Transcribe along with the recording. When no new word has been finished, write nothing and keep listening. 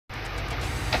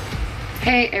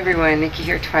Hey everyone, Nikki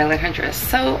here, Twilight Huntress.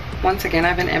 So, once again,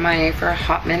 I've been MIA for a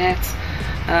hot minute.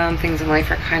 Things in life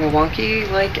are kind of wonky,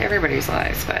 like everybody's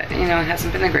lives, but you know, it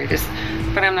hasn't been the greatest.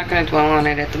 But I'm not going to dwell on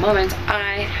it at the moment.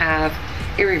 I have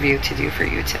a review to do for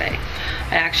you today.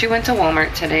 I actually went to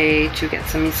Walmart today to get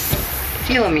some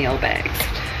seal meal bags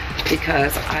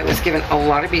because I was given a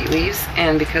lot of beet leaves,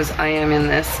 and because I am in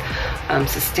this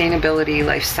sustainability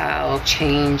lifestyle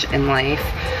change in life.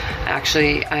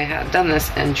 Actually, I have done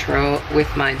this intro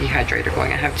with my dehydrator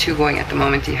going. I have two going at the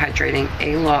moment, dehydrating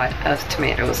a lot of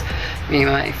tomatoes. Me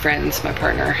and my friends, my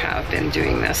partner, have been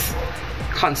doing this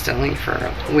constantly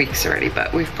for weeks already,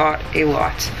 but we've got a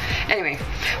lot. Anyway,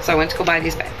 so I went to go buy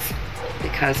these bags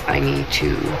because I need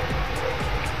to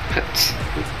put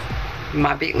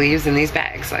my beet leaves in these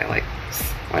bags. I like,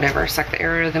 whatever, suck the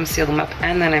air out of them, seal them up,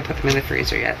 and then I put them in the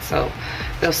freezer yet, so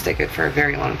they'll stay good for a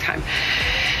very long time.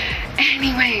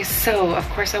 Anyway, so of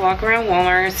course I walk around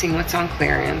Walmart seeing what's on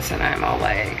clearance, and I'm all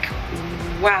like,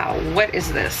 wow, what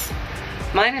is this?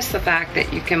 Minus the fact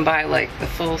that you can buy like the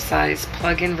full-size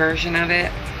plug-in version of it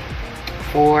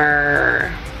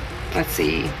for, let's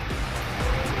see,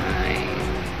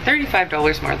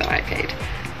 $35 more than I paid.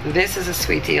 This is a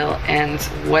sweet deal, and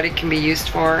what it can be used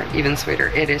for, even sweeter.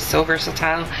 It is so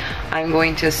versatile. I'm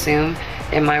going to assume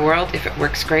in my world, if it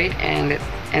works great and it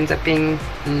ends up being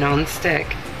non-stick,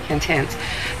 hint,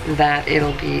 that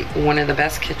it'll be one of the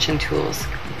best kitchen tools,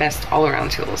 best all-around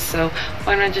tools. So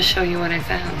why don't I just show you what I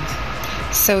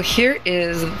found. So here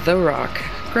is the rock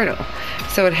griddle.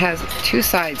 So it has two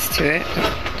sides to it.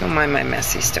 Don't mind my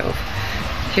messy stove.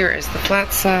 Here is the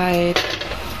flat side.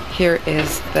 Here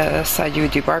is the side you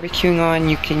would do barbecuing on.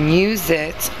 You can use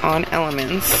it on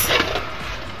elements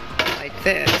like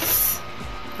this,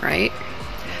 right?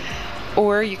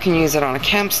 Or you can use it on a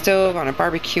camp stove, on a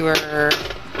barbecuer,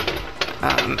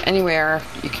 anywhere.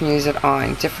 You can use it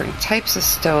on different types of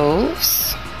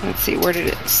stoves. Let's see, where did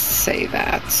it say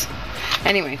that?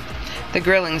 Anyway, the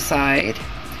grilling side,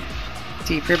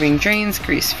 deep ribbing drains,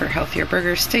 grease for healthier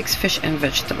burgers, steaks, fish, and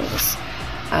vegetables.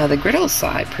 The griddle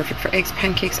side, perfect for eggs,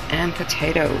 pancakes, and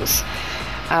potatoes.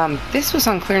 This was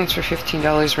on clearance for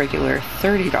 $15, regular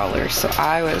 $30, so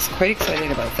I was quite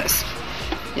excited about this.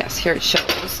 Yes, here it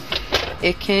shows.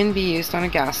 It can be used on a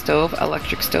gas stove,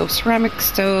 electric stove, ceramic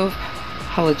stove,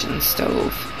 halogen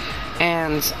stove.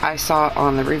 And I saw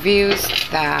on the reviews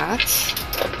that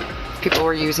people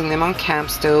were using them on camp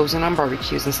stoves and on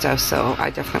barbecues and stuff, so I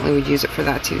definitely would use it for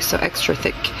that too. So extra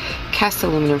thick cast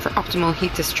aluminum for optimal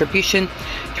heat distribution,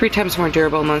 3 times more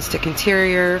durable non-stick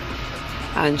interior,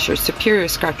 ensures superior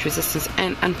scratch resistance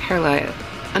and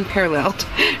unparalleled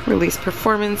release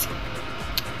performance,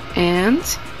 and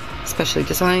specially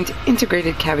designed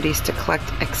integrated cavities to collect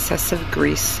excessive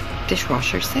grease,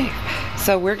 dishwasher safe.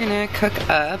 So we're gonna cook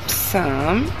up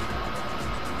some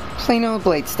plain old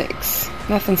blade steaks.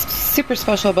 Nothing super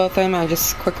special about them. I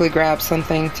just quickly grabbed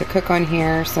something to cook on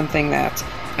here, something that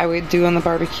I would do on the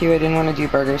barbecue. I didn't want to do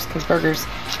burgers because burgers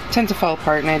tend to fall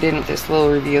apart, and I didn't want this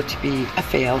little review to be a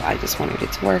fail. I just wanted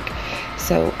it to work.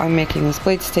 So I'm making these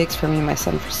blade steaks for me and my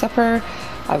son for supper.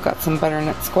 I've got some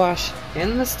butternut squash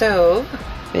in the stove,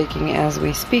 baking as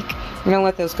we speak. We're gonna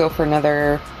let those go for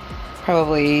another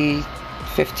probably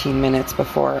 15 minutes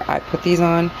before I put these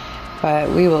on, but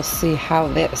we will see how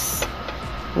this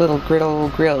little griddle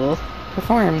grill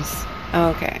performs.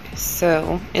 Okay,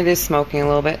 so it is smoking a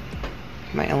little bit.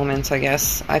 My elements, I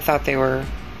guess. I thought they were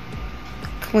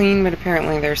clean, but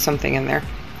apparently there's something in there.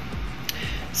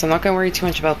 So I'm not gonna worry too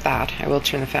much about that. I will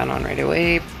turn the fan on right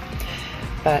away.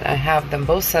 But I have them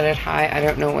both set at high. I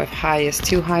don't know if high is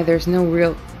too high. There's no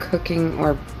real cooking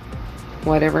or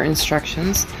whatever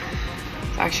instructions.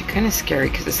 It's actually kind of scary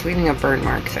because it's leaving a burn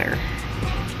mark there.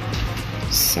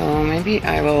 So maybe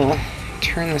I will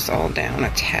turn this all down a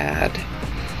tad.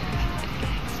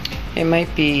 It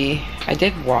might be, I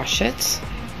did wash it.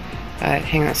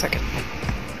 Hang on a second.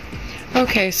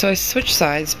 Okay, so I switched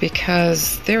sides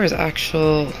because there was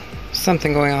actual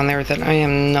something going on there that I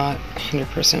am not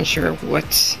 100% sure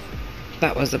what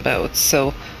that was about.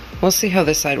 So we'll see how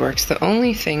this side works. The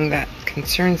only thing that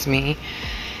concerns me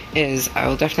is I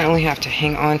will definitely have to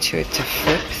hang on to it to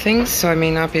flip things, so I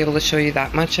may not be able to show you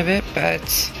that much of it,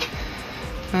 but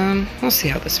we'll see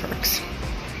how this works.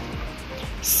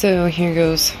 So here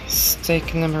goes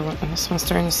steak number 1. This one's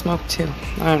starting to smoke too.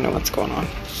 I don't know what's going on.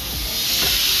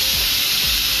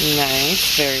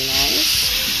 Nice, very nice.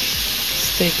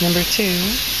 Steak number 2.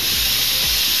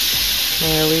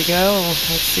 There we go.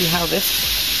 Let's see how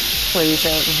this plays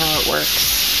out and how it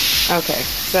works. Okay,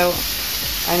 so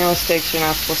I know steaks you're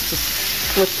not supposed to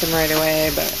flip them right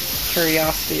away, but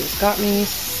curiosity has got me,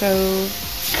 so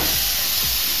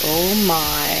oh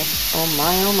my. Oh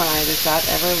my, oh my. Does that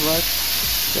ever look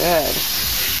good?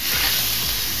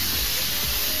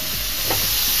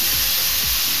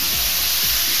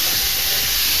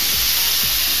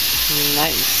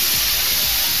 Nice.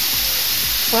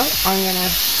 Well, I'm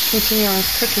gonna continue on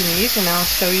cooking these and I'll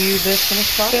show you the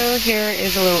finished product. So here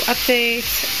is a little update.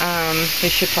 They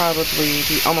should probably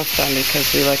be almost done because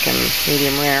we like them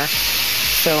medium rare.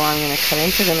 So I'm gonna cut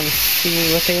into them and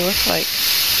see what they look like.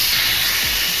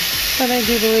 But I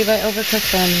do believe I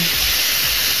overcooked them.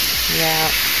 Yeah.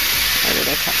 Where did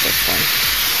I cut this one?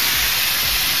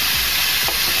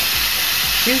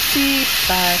 Juicy,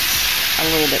 but a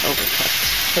little bit overcooked.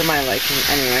 For my liking,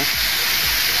 anyway.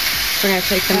 So I'm going to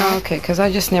take them out. Okay, because I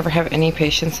just never have any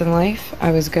patience in life.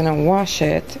 I was going to wash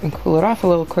it and cool it off a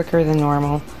little quicker than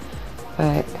normal.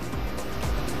 But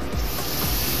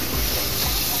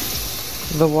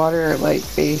the water, like,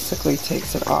 basically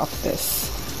takes it off this.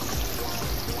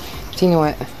 Do you know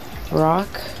what? Rock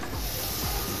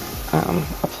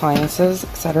appliances,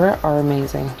 etc. are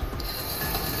amazing.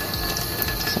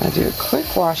 So I do a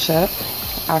quick wash up.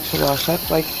 Actual wash up.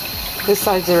 Like, this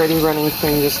side's already running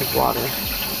clean just with water.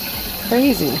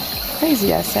 Crazy.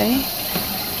 Crazy, I say.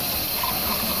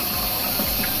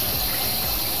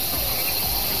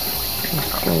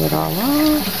 Pull it all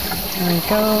off. There we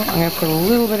go. I'm going to put a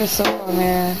little bit of soap on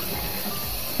there.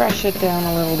 Brush it down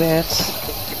a little bit.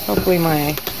 Hopefully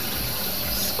my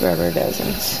scrubber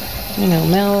doesn't, you know,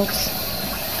 melt.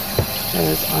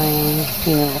 Because I'm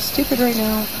being a little stupid right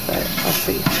now. But let's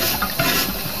see.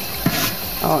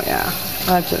 Oh yeah.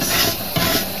 That just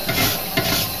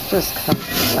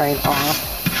comes right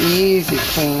off. Easy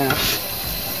cleanup.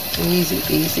 Easy,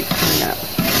 easy cleanup.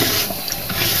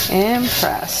 And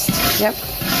pressed. Yep.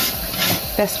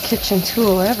 Best kitchen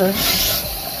tool ever.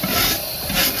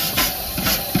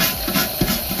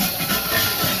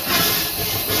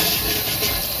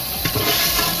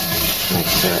 Make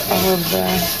sure all of the...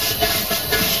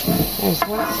 There's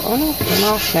one... Oh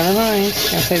no, never mind. I was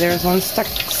gonna say there's one stuck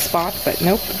spot, but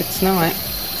nope, it's not.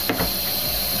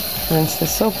 Rinse the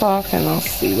soap off and I'll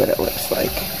see what it looks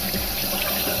like.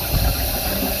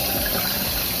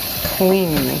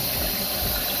 Clean.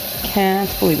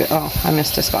 Can't believe it. Oh, I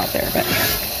missed a spot there, but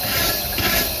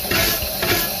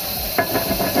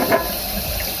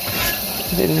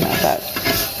didn't have that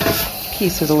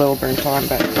piece was a little burnt on,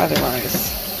 but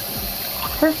otherwise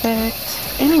perfect.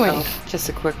 Anyway, just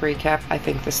a quick recap. I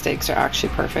think the steaks are actually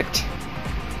perfect.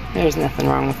 There's nothing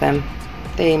wrong with them.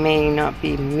 They may not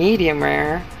be medium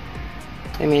rare.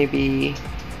 They may be,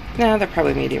 no, they're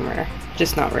probably medium rare,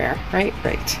 just not rare, right?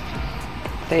 Right.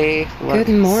 They look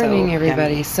Good morning, so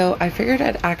everybody. Yummy. So I figured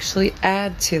I'd actually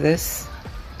add to this.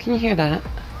 Can you hear that?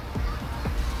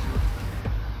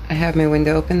 I have my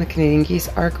window open. The Canadian geese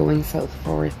are going south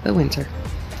for the winter.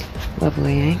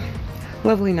 Lovely, eh?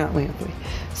 Lovely, not lovely.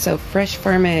 So fresh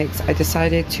farm eggs. I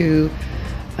decided to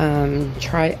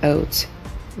try out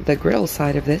the griddle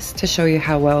side of this to show you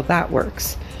how well that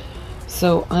works.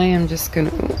 So I am just going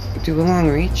to do a long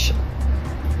reach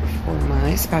for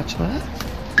my spatula.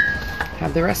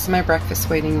 Have the rest of my breakfast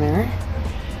waiting there.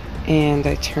 And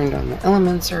I turned on the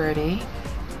elements already.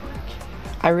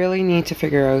 I really need to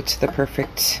figure out the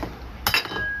perfect...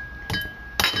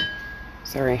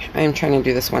 Sorry, I am trying to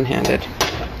do this one-handed.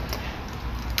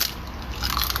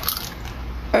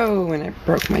 Oh, and I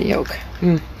broke my yolk.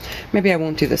 Maybe I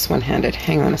won't do this one-handed.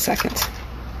 Hang on a second.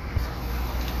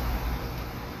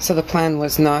 So the plan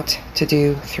was not to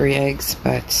do 3 eggs,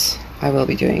 but I will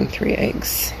be doing 3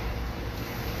 eggs.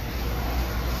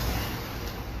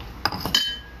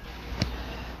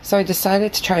 So I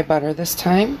decided to try butter this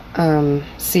time,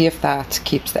 see if that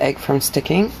keeps the egg from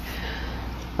sticking.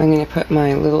 I'm going to put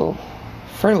my little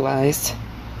fertilized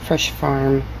Fresh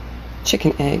Farm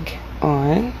chicken egg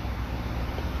on.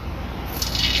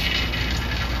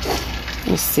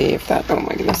 Let's see if that, oh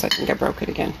my goodness, I think I broke it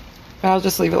again. But I'll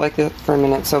just leave it like this for a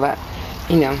minute so that,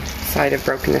 you know, side of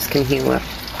brokenness can heal up,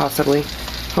 possibly,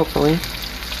 hopefully.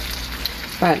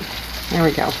 But, there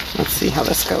we go. Let's see how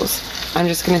this goes. I'm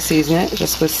just going to season it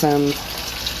just with some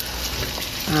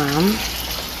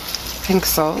pink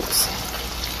salt,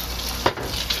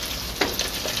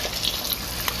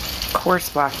 coarse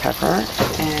black pepper,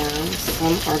 and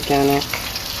some organic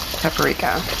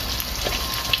paprika.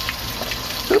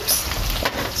 Oops.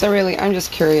 So really, I'm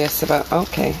just curious about,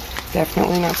 okay,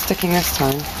 definitely not sticking this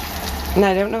time. And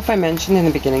I don't know if I mentioned in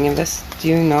the beginning of this,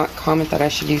 do not comment that I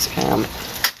should use Pam.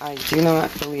 I do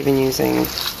not believe in using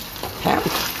Pam.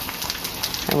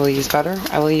 I will use butter,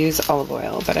 I will use olive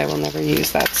oil, but I will never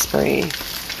use that spray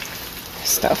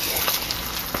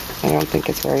stuff. I don't think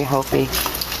it's very healthy.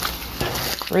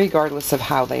 regardless of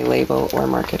how they label or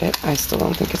market it. I still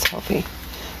don't think it's healthy.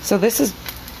 So this is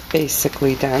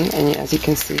basically done, and as you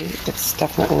can see, it's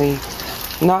definitely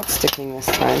not sticking this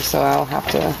time, so I'll have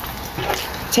to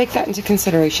take that into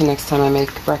consideration next time I make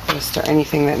breakfast or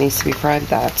anything that needs to be fried,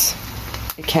 that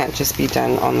it can't just be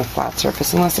done on the flat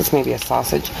surface unless it's maybe a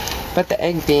sausage. But the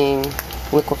egg being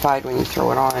liquefied when you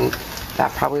throw it on,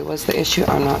 that probably was the issue.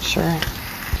 I'm not sure.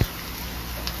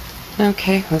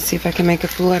 Okay, let's see if I can make a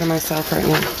fool out of myself right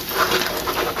now.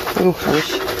 Ooh,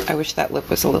 I wish that lip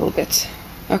was a little bit.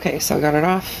 Okay, so I got it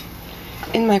off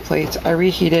in my plate. I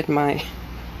reheated my...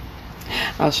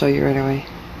 I'll show you right away.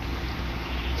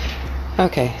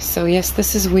 Okay, so yes,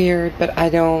 this is weird, but I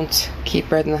don't keep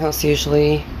bread in the house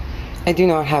usually. I do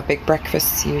not have big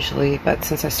breakfasts usually, but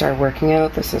since I started working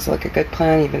out, this is like a good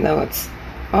plan, even though it's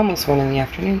almost 1 in the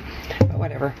afternoon. But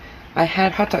whatever. I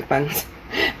had hot dog buns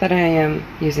that I am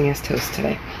using as toast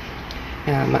today.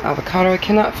 My avocado, I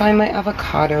cannot find my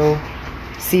avocado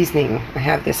seasoning. I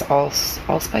have this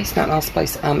allspice, not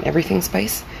allspice, everything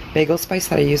spice, bagel spice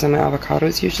that I use on my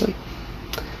avocados usually.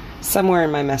 Somewhere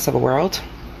in my mess of a world.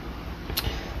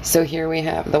 So here we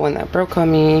have the one that broke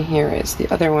on me, here is the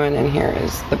other one, and here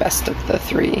is the best of the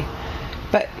 3.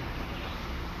 But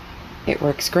it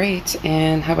works great,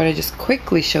 and how about I just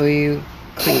quickly show you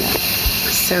cleanup.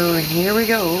 So here we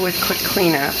go with quick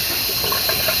cleanup.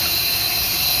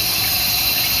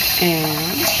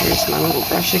 And here's my little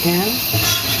brush again.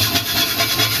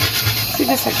 See,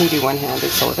 this I can do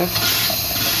one-handed, sort of.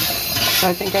 So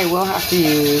I think I will have to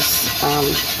use a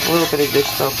little bit of dish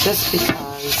soap just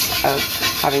because of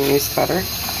having used butter.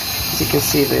 As you can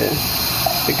see the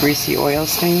greasy oil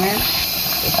stain there.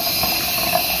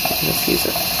 Just use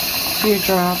a few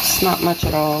drops, not much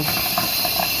at all.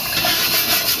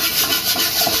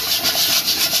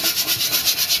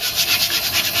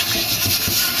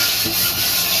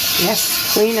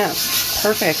 Yes, clean up.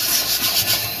 Perfect.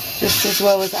 Just as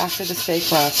well as after the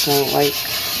steak last night. Like,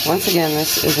 once again,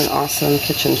 this is an awesome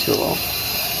kitchen tool.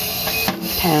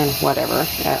 Pan, whatever.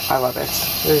 Yeah, I love it.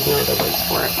 There's no other words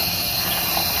for it.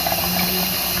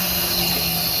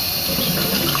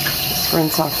 Just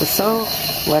rinse off the soap,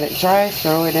 let it dry,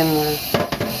 throw it in the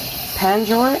pan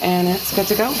drawer, and it's good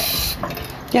to go.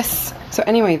 Yes. So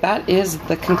anyway, that is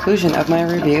the conclusion of my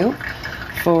review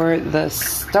for the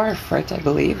Starfrit, I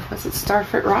believe. Was it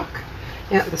Starfrit Rock?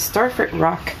 Yeah, the Starfrit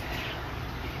Rock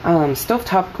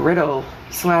stovetop griddle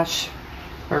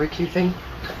 / barbecue thing.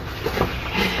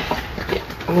 Yeah,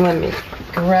 let me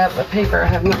grab a paper. I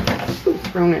have not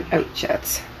thrown it out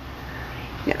yet.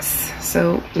 Yes,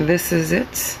 so this is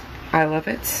it. I love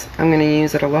it. I'm going to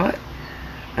use it a lot.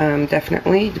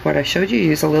 Definitely, what I showed you,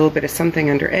 use a little bit of something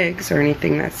under eggs or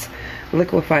anything that's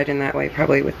liquefied in that way,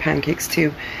 probably with pancakes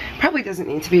too. Probably doesn't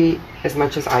need to be as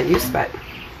much as I use, but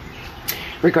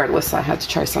regardless, I had to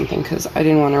try something because I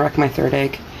didn't want to wreck my 3rd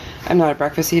egg. I'm not a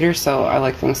breakfast eater, so I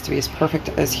like things to be as perfect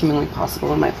as humanly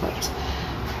possible on my plate.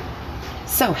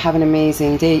 So have an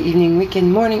amazing day, evening,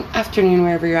 weekend, morning, afternoon,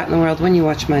 wherever you're at in the world when you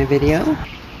watch my video.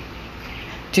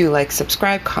 Do like,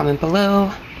 subscribe, comment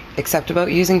below, except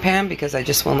about using Pam, because I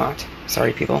just will not.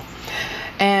 Sorry, people.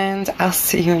 And I'll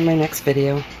see you in my next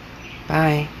video.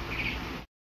 Bye.